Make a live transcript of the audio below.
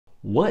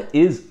What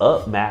is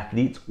up,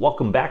 mathletes?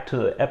 Welcome back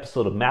to an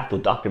episode of Math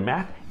with Dr.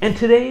 Math, and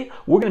today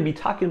we're going to be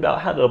talking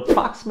about how to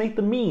approximate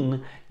the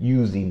mean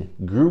using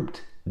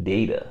grouped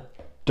data.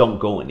 Don't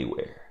go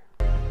anywhere.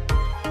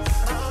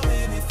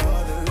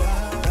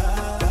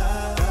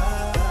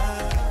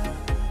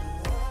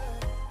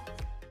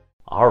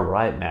 All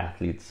right,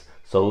 mathletes,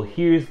 so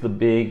here's the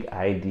big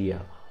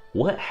idea.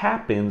 What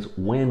happens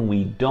when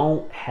we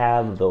don't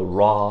have the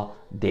raw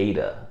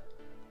data?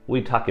 What are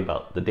you talking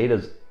about? The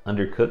data's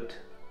undercooked?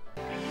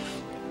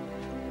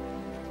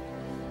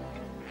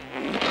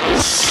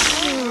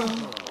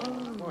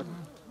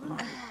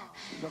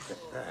 Look at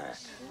that.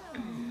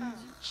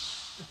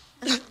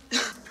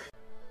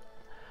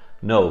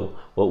 No,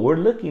 what we're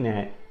looking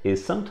at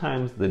is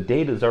sometimes the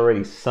data is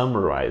already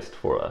summarized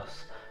for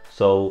us.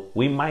 So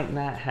we might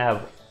not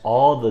have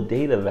all the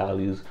data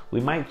values, we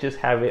might just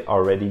have it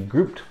already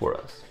grouped for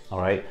us,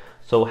 all right?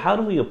 So how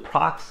do we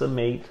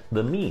approximate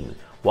the mean?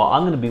 Well,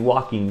 I'm gonna be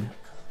walking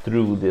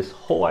through this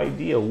whole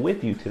idea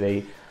with you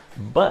today,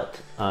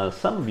 but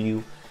some of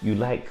you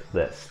like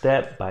that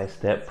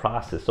step-by-step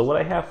process. So what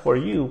I have for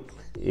you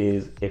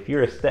is, if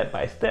you're a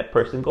step-by-step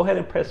person, go ahead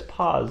and press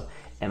pause,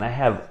 and I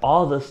have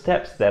all the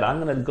steps that I'm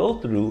gonna go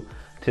through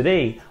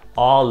today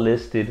all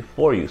listed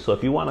for you. So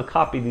if you want to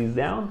copy these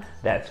down,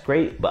 that's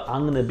great, but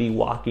I'm gonna be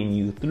walking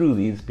you through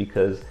these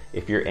because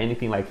if you're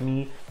anything like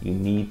me, you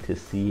need to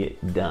see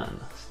it done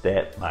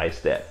step by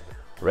step.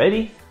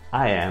 Ready?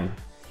 I am.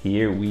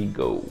 Here we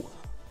go.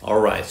 All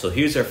right, so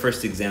here's our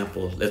first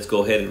example. Let's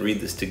go ahead and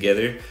read this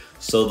together.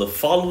 So the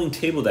following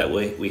table that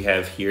we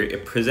have here,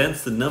 it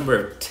presents the number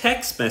of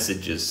text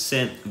messages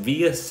sent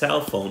via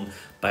cell phone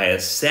by a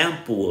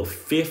sample of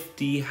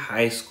 50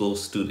 high school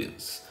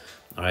students.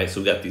 All right,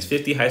 so we got these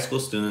 50 high school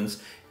students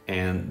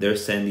and they're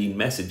sending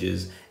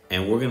messages,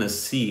 and we're gonna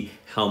see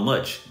how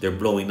much they're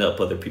blowing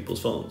up other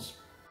people's phones.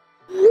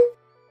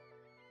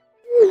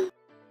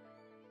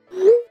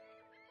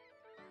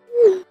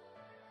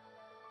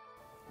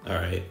 All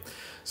right,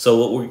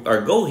 so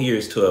our goal here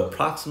is to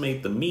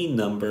approximate the mean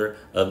number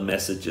of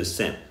messages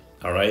sent.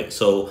 All right,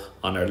 so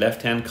on our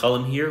left-hand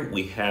column here,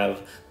 we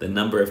have the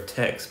number of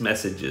text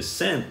messages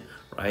sent,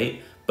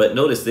 right? But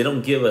notice they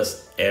don't give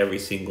us every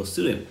single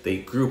student. They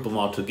group them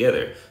all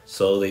together.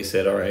 So they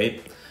said, all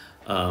right,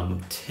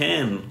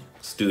 10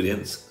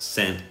 students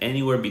sent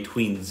anywhere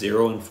between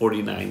 0 and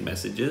 49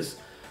 messages.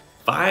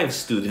 5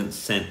 students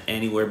sent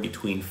anywhere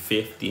between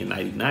 50 and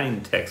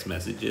 99 text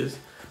messages.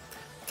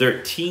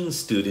 13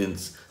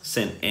 students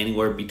sent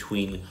anywhere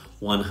between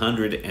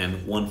 100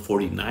 and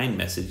 149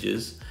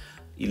 messages.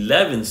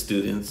 11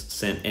 students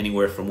sent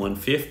anywhere from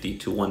 150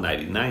 to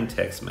 199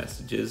 text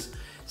messages.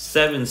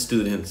 7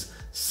 students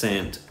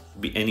sent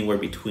anywhere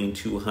between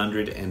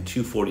 200 and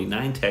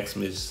 249 text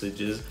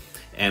messages,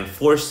 and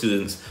 4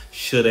 students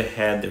should have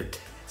had their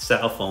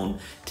cell phone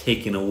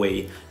taken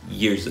away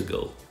years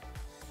ago.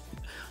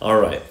 All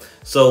right,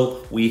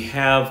 so we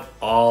have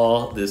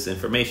all this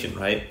information,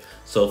 right?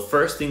 So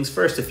first things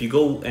first, if you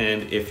go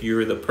and if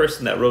you're the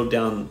person that wrote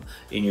down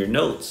in your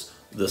notes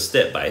the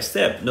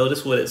step-by-step,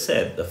 notice what it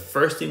said. The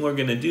first thing we're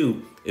gonna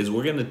do is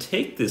we're gonna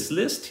take this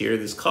list here,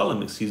 this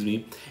column, excuse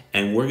me,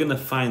 and we're gonna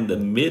find the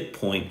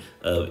midpoint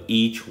of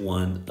each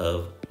one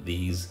of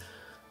these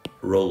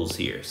rows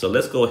here. So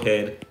let's go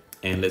ahead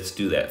and let's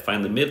do that.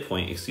 Find the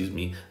midpoint, excuse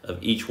me, of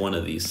each one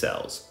of these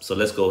cells. So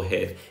let's go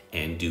ahead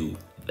and do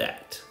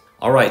that.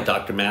 All right,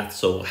 Dr. Math,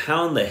 so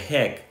how in the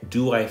heck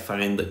do I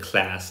find the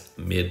class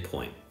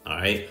midpoint? All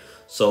right,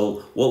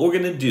 so what we're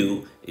gonna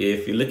do,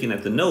 if you're looking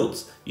at the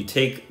notes, you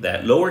take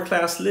that lower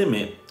class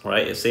limit,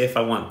 right? Say if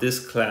I want this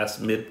class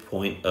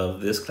midpoint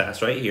of this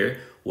class right here,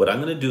 what I'm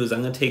gonna do is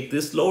I'm gonna take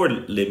this lower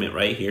limit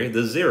right here,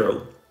 the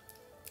 0,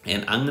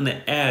 and I'm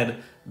gonna add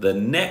the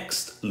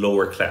next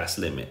lower class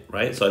limit,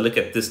 right? So I look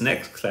at this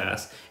next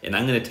class and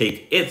I'm gonna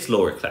take its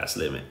lower class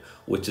limit,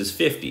 which is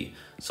 50.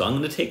 So I'm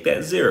gonna take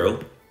that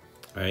 0,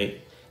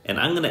 right? And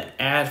I'm gonna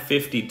add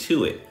 50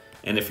 to it.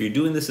 And if you're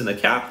doing this in a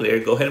calculator,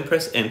 go ahead and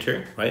press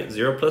enter, right?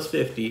 0 plus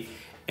 50.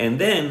 And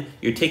then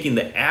you're taking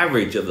the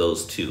average of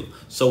those two.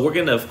 So we're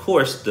gonna, of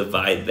course,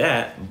 divide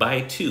that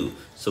by 2.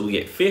 So we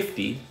get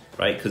 50,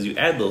 right? Because you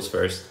add those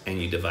first and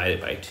you divide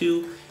it by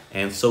 2.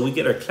 And so we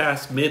get our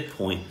class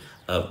midpoint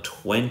of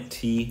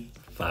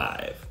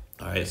 25.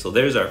 All right, so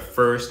there's our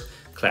first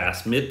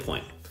class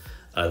midpoint.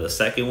 The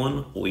second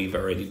one we've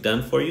already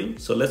done for you.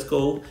 So let's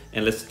go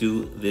and let's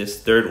do this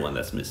third one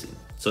that's missing.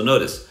 So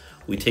notice,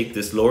 we take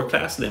this lower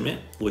class limit,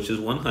 which is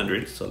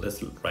 100. So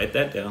let's write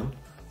that down,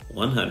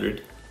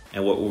 100.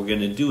 And what we're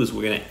gonna do is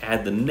we're gonna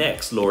add the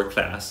next lower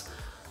class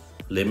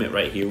limit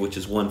right here, which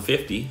is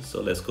 150.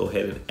 So let's go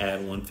ahead and add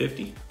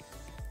 150.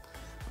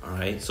 All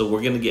right, so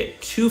we're gonna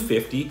get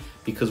 250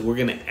 because we're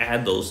gonna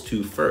add those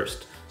two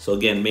first. So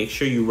again, make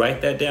sure you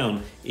write that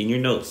down in your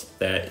notes,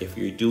 that if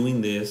you're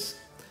doing this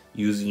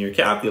using your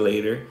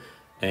calculator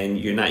and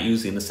you're not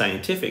using a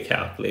scientific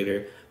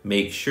calculator,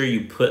 make sure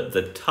you put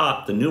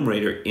the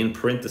numerator in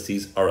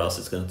parentheses, or else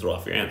it's gonna throw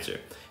off your answer.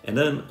 And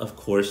then, of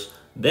course,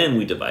 then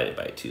we divide it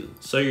by 2.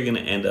 So you're gonna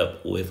end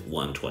up with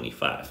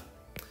 125.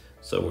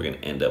 So we're gonna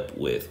end up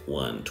with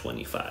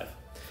 125.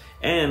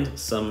 And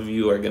some of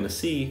you are gonna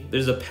see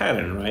there's a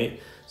pattern,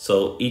 right?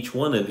 So each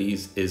one of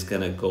these is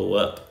gonna go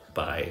up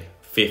by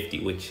 50,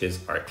 which is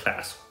our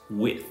class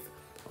width,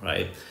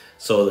 right?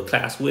 So the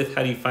class width,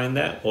 how do you find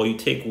that? Well, you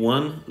take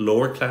one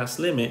lower class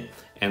limit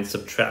and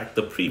subtract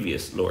the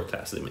previous lower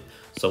class limit.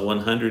 So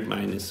 100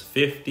 minus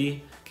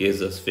 50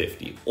 gives us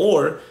 50.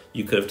 Or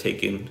you could have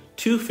taken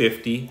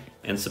 250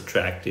 and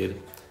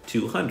subtracted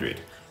 200,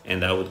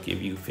 and that would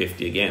give you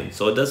 50 again.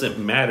 So it doesn't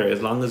matter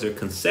as long as they're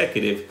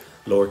consecutive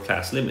lower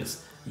class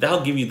limits.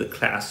 That'll give you the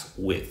class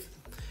width.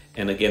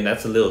 And again,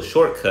 that's a little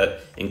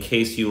shortcut in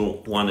case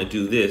you want to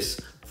do this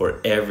for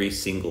every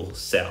single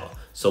cell.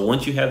 So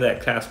once you have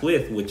that class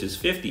width, which is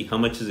 50, how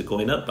much is it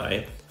going up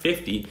by?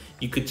 50.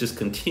 You could just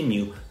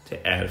continue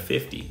to add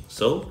 50.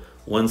 So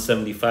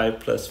 175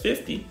 plus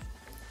 50,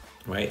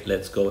 right?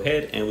 Let's go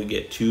ahead and we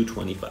get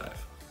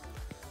 225.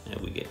 And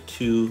we get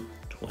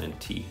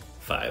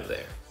 225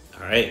 there.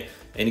 All right.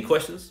 Any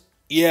questions?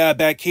 Yeah,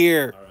 back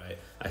here. All right.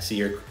 I see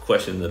your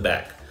question in the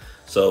back.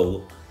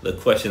 So the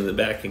question in the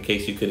back, in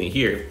case you couldn't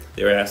hear,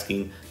 they're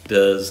asking,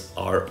 does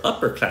our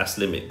upper class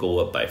limit go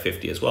up by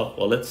 50 as well?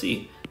 Well, let's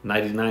see.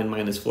 99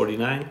 minus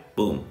 49,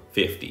 boom,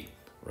 50,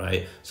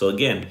 right? So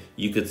again,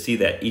 you could see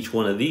that each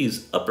one of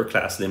these upper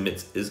class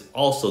limits is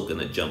also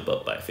gonna jump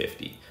up by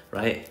 50,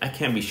 right? I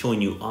can't be showing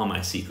you all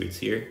my secrets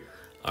here.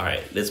 All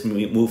right, let's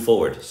move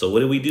forward. So what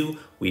did we do?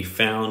 We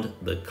found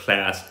the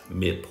class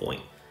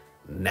midpoint.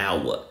 Now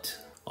what?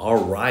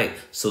 All right,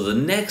 so the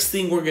next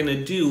thing we're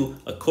gonna do,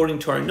 according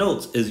to our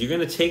notes, is you're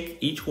gonna take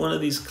each one of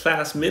these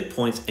class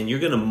midpoints and you're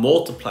gonna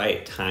multiply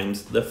it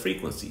times the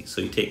frequency. So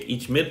you take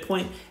each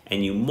midpoint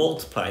and you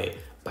multiply it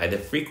by the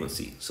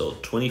frequency. So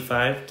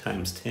 25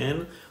 times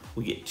 10,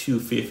 we get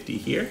 250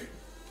 here,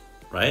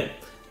 right?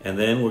 And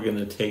then we're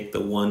gonna take the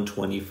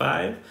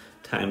 125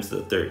 times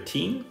the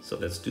 13. So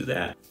let's do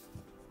that.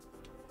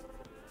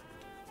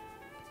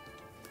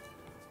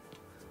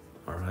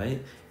 All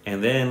right.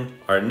 And then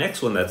our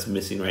next one that's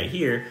missing right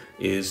here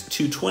is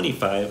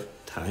 225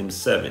 times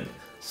 7.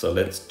 So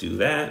let's do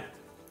that.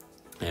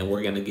 And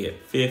we're going to get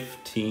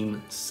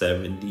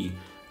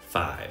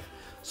 1575.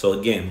 So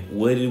again,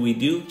 what did we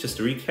do? Just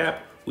to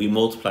recap, we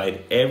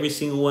multiplied every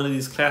single one of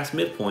these class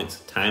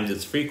midpoints times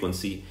its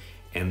frequency.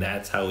 And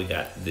that's how we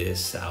got this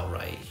cell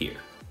right here.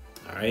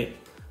 All right.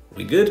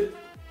 We good?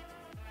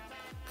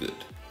 Good.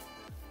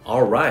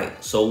 All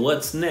right. So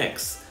what's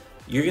next?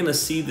 You're gonna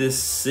see this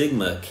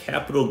sigma,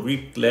 capital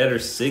Greek letter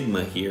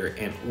sigma here,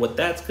 and what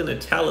that's gonna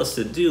tell us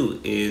to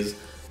do is,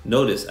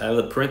 notice I have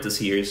the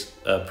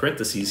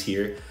parentheses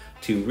here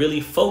to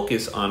really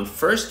focus on.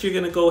 First, you're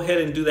gonna go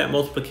ahead and do that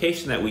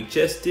multiplication that we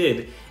just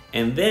did,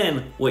 and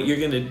then what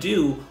you're gonna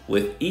do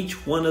with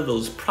each one of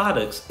those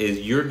products is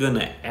you're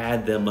gonna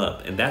add them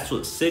up, and that's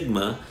what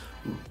sigma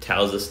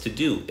tells us to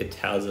do. It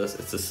tells us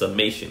it's a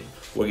summation.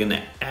 We're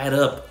gonna add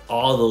up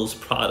all those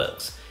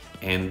products,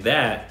 and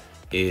that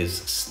is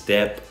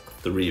step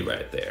 3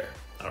 right there.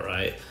 All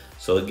right,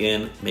 so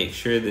again, make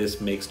sure this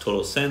makes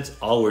total sense.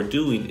 All we're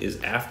doing is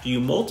after you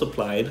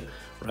multiplied,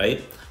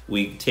 right,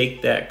 we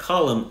take that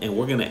column and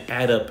we're gonna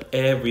add up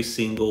every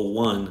single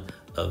one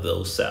of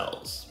those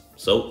cells.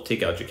 So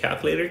take out your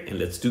calculator and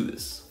let's do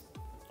this.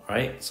 All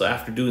right, so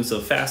after doing some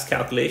fast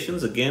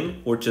calculations,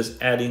 again, we're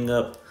just adding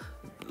up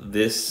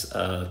this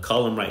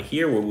column right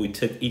here where we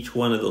took each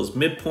one of those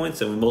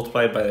midpoints and we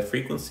multiplied by the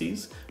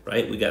frequencies,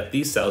 right? We got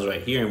these cells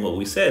right here, and what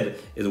we said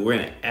is we're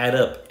gonna add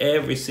up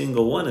every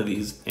single one of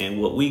these,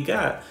 and what we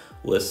got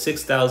was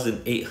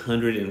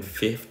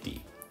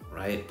 6,850,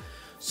 right?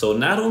 So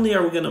not only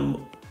are we gonna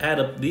add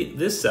up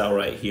this cell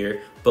right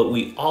here, but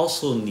we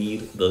also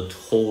need the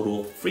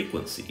total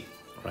frequency,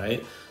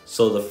 right?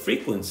 So the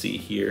frequency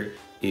here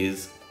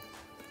is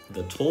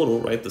the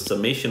total, right? The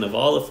summation of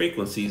all the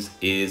frequencies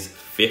is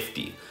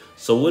 50.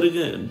 So what are we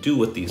gonna do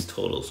with these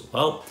totals?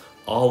 Well,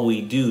 all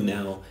we do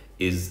now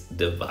is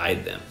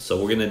divide them.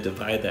 So we're gonna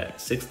divide that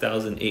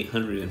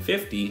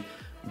 6,850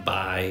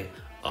 by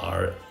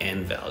our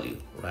n value,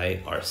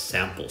 right? Our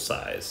sample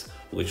size,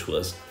 which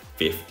was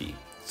 50.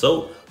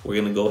 So we're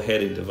gonna go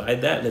ahead and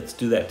divide that. Let's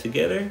do that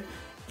together.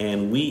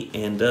 And we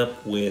end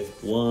up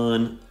with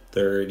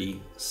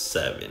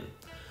 137.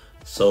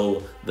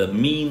 So the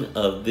mean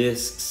of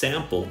this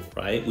sample,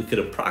 right, we could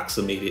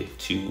approximate it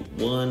to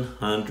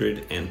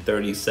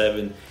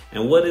 137.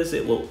 And what is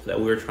it that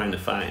we were trying to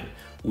find?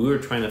 We were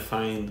trying to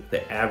find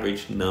the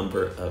average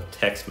number of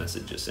text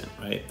messages sent,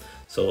 right?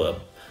 So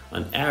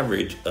an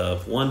average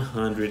of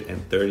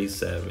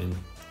 137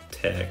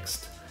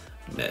 text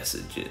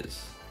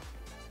messages.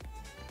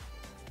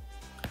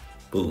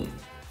 Boom.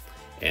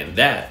 And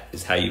that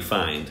is how you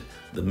find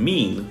the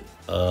mean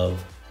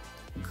of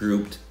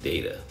grouped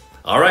data.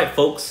 All right,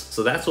 folks,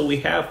 so that's what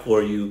we have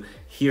for you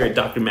here at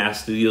Dr. Math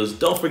Studios.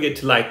 Don't forget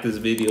to like this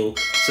video,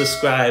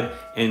 subscribe,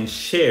 and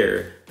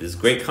share this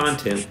great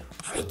content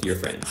with your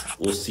friends.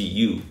 We'll see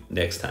you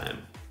next time.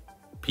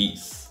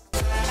 Peace.